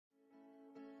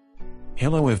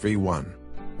Hello everyone.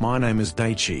 My name is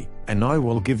Daichi, and I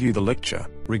will give you the lecture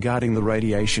regarding the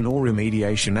radiation or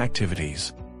remediation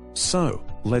activities. So,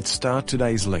 let's start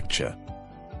today's lecture.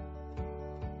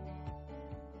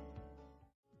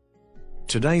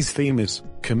 Today's theme is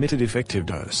committed effective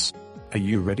dose. Are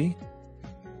you ready?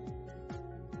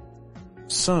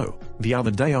 So, the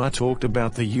other day I talked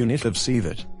about the unit of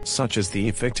Sievert, such as the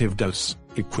effective dose,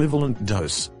 equivalent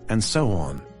dose, and so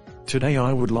on. Today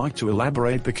I would like to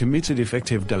elaborate the committed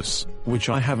effective dose, which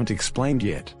I haven't explained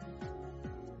yet.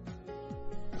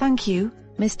 Thank you,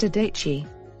 Mr. Daichi.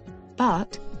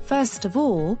 But, first of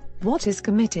all, what is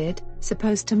committed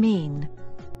supposed to mean?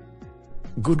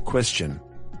 Good question.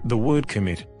 The word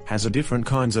commit has a different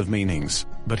kinds of meanings,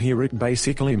 but here it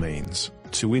basically means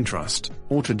to entrust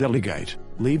or to delegate,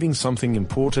 leaving something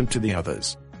important to the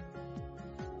others.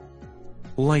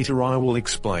 Later I will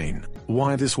explain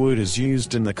why this word is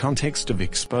used in the context of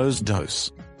exposed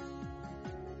dose.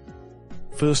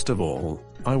 First of all,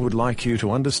 I would like you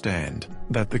to understand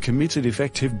that the committed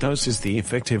effective dose is the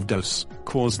effective dose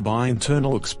caused by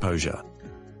internal exposure.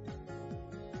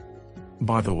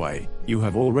 By the way, you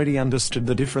have already understood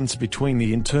the difference between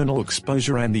the internal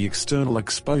exposure and the external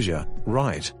exposure,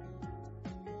 right?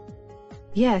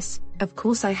 Yes, of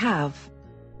course I have.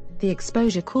 The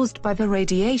exposure caused by the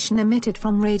radiation emitted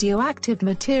from radioactive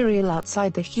material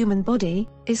outside the human body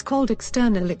is called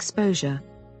external exposure.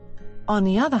 On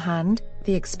the other hand,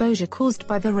 the exposure caused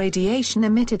by the radiation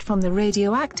emitted from the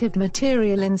radioactive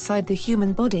material inside the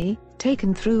human body,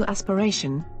 taken through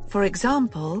aspiration, for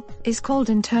example, is called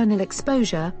internal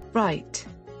exposure, right?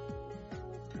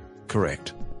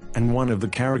 Correct. And one of the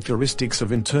characteristics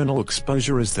of internal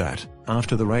exposure is that,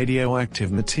 after the radioactive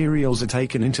materials are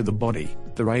taken into the body,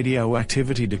 the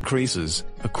radioactivity decreases,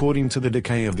 according to the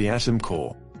decay of the atom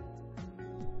core.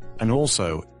 And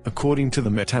also, according to the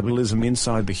metabolism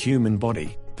inside the human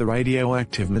body, the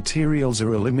radioactive materials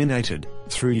are eliminated,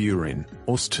 through urine,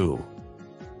 or stool.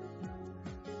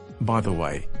 By the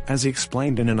way, as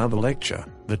explained in another lecture,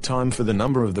 the time for the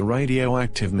number of the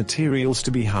radioactive materials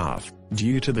to be half,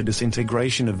 due to the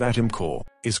disintegration of atom core,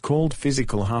 is called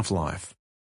physical half-life.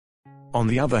 On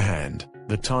the other hand,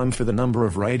 the time for the number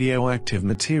of radioactive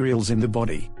materials in the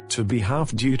body, to be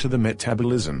half due to the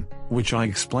metabolism, which I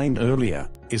explained earlier,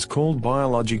 is called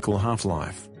biological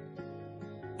half-life.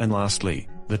 And lastly,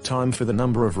 the time for the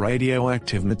number of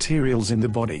radioactive materials in the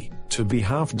body, to be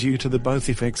half due to the both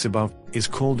effects above, is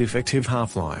called effective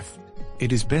half-life.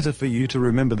 It is better for you to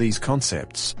remember these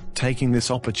concepts, taking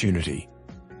this opportunity.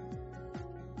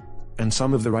 And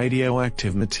some of the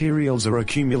radioactive materials are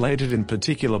accumulated in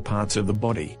particular parts of the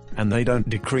body, and they don't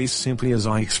decrease simply as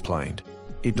I explained.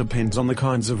 It depends on the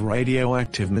kinds of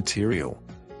radioactive material.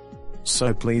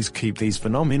 So please keep these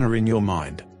phenomena in your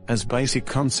mind, as basic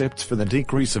concepts for the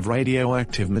decrease of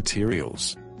radioactive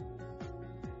materials.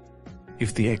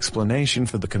 If the explanation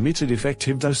for the committed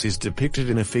effective dose is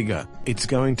depicted in a figure, it's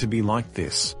going to be like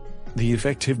this. The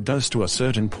effective dose to a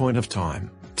certain point of time,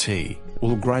 t,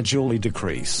 will gradually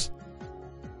decrease.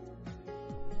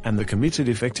 And the committed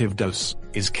effective dose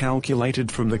is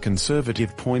calculated from the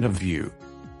conservative point of view.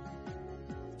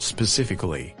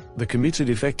 Specifically, the committed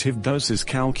effective dose is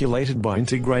calculated by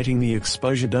integrating the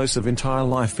exposure dose of entire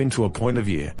life into a point of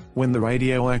year, when the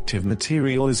radioactive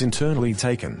material is internally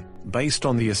taken, based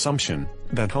on the assumption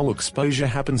that whole exposure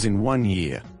happens in 1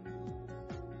 year.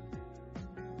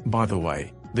 By the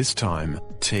way, this time,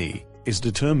 t, is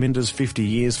determined as 50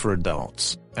 years for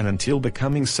adults, and until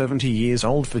becoming 70 years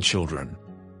old for children.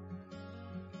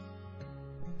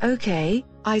 Okay,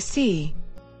 I see.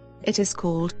 It is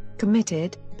called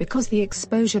committed because the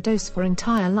exposure dose for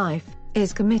entire life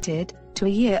is committed to a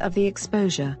year of the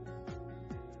exposure.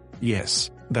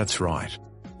 Yes, that's right.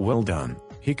 Well done,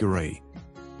 Hikari.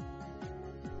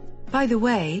 By the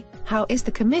way, how is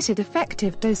the committed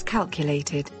effective dose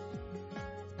calculated?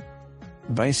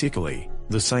 Basically,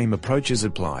 the same approach is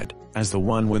applied as the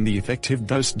one when the effective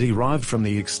dose derived from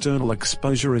the external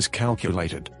exposure is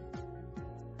calculated.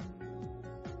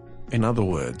 In other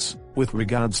words, with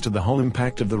regards to the whole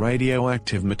impact of the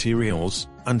radioactive materials,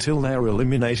 until they are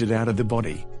eliminated out of the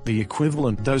body, the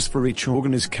equivalent dose for each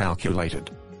organ is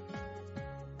calculated.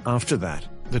 After that,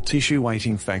 the tissue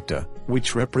weighting factor,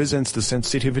 which represents the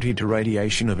sensitivity to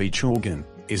radiation of each organ,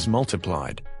 is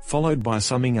multiplied, followed by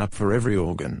summing up for every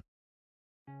organ.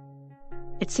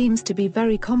 It seems to be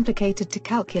very complicated to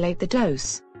calculate the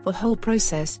dose, for whole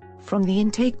process, from the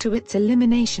intake to its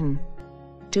elimination.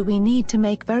 Do we need to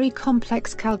make very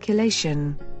complex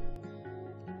calculation?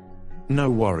 No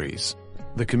worries.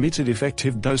 The committed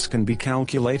effective dose can be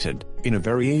calculated in a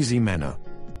very easy manner.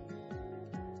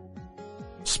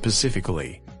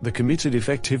 Specifically, the committed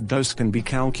effective dose can be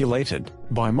calculated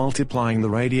by multiplying the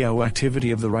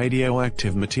radioactivity of the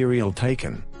radioactive material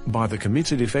taken by the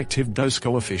committed effective dose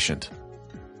coefficient.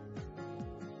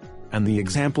 And the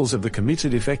examples of the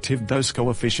committed effective dose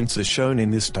coefficients are shown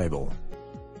in this table.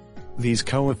 These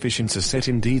coefficients are set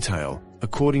in detail,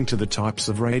 according to the types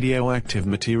of radioactive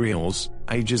materials,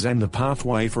 ages and the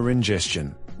pathway for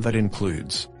ingestion, that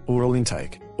includes oral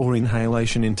intake, or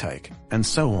inhalation intake, and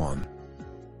so on.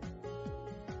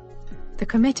 The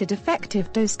committed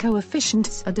effective dose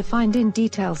coefficients are defined in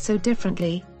detail so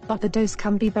differently, but the dose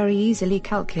can be very easily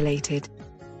calculated.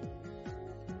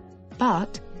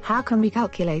 But, how can we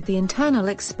calculate the internal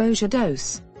exposure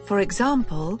dose, for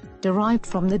example, derived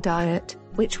from the diet,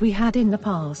 which we had in the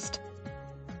past?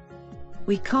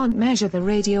 We can't measure the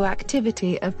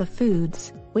radioactivity of the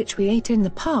foods, which we ate in the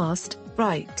past,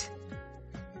 right?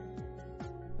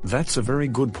 That's a very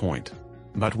good point.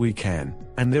 But we can,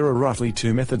 and there are roughly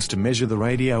two methods to measure the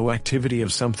radioactivity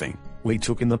of something we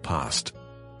took in the past.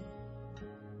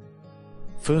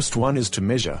 First one is to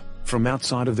measure, from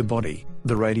outside of the body,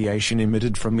 the radiation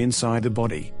emitted from inside the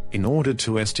body, in order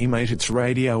to estimate its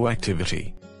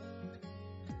radioactivity.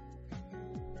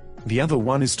 The other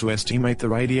one is to estimate the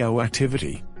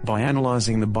radioactivity by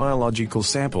analyzing the biological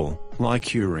sample,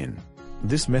 like urine.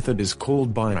 This method is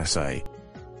called bioassay.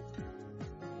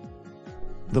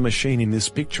 The machine in this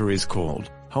picture is called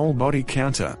whole body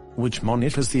counter, which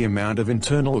monitors the amount of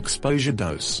internal exposure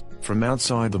dose from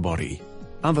outside the body.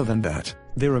 Other than that,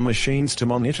 there are machines to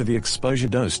monitor the exposure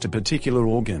dose to particular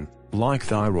organ, like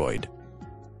thyroid.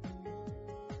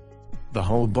 The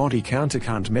whole body counter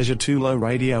can't measure too low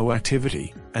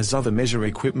radioactivity, as other measure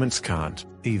equipments can't,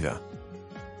 either.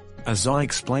 As I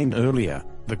explained earlier,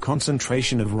 the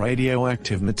concentration of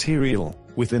radioactive material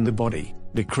within the body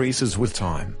decreases with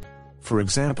time. For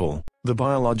example, the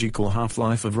biological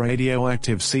half-life of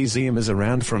radioactive cesium is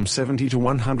around from 70 to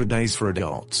 100 days for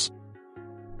adults.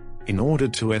 In order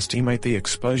to estimate the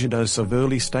exposure dose of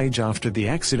early stage after the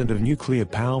accident of nuclear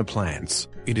power plants,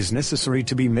 it is necessary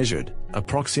to be measured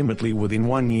approximately within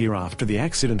 1 year after the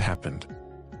accident happened.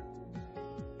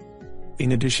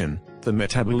 In addition, the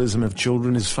metabolism of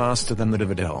children is faster than that of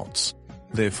adults.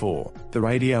 Therefore, the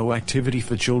radioactivity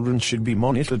for children should be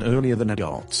monitored earlier than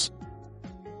adults.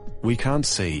 We can't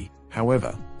see,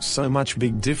 however, so much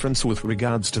big difference with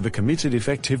regards to the committed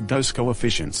effective dose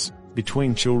coefficients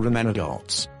between children and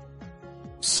adults.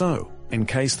 So, in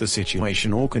case the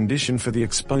situation or condition for the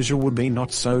exposure would be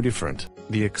not so different,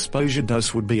 the exposure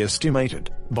dose would be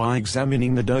estimated by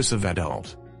examining the dose of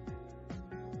adult.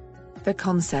 The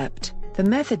concept, the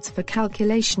methods for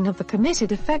calculation of the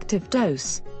committed effective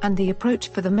dose, and the approach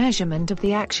for the measurement of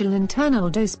the actual internal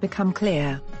dose become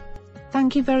clear.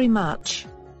 Thank you very much.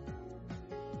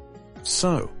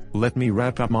 So, let me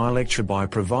wrap up my lecture by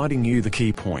providing you the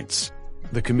key points.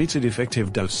 The committed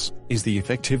effective dose is the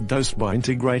effective dose by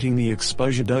integrating the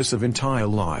exposure dose of entire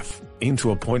life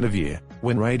into a point of year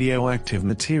when radioactive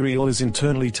material is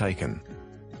internally taken.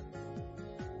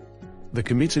 The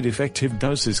committed effective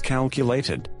dose is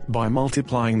calculated by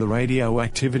multiplying the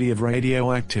radioactivity of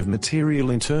radioactive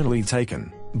material internally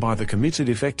taken by the committed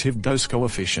effective dose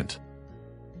coefficient.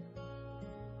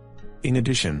 In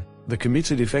addition, the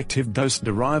committed effective dose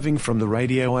deriving from the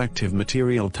radioactive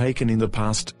material taken in the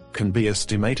past can be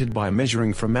estimated by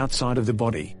measuring from outside of the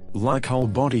body, like whole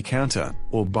body counter,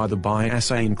 or by the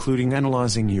bioassay including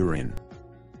analyzing urine.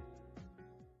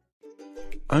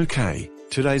 Okay,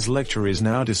 today's lecture is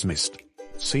now dismissed.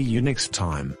 See you next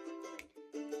time.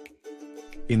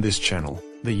 In this channel,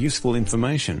 the useful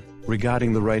information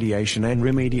regarding the radiation and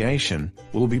remediation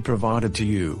will be provided to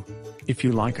you. If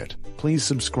you like it, please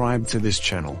subscribe to this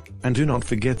channel, and do not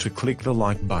forget to click the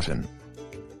like button.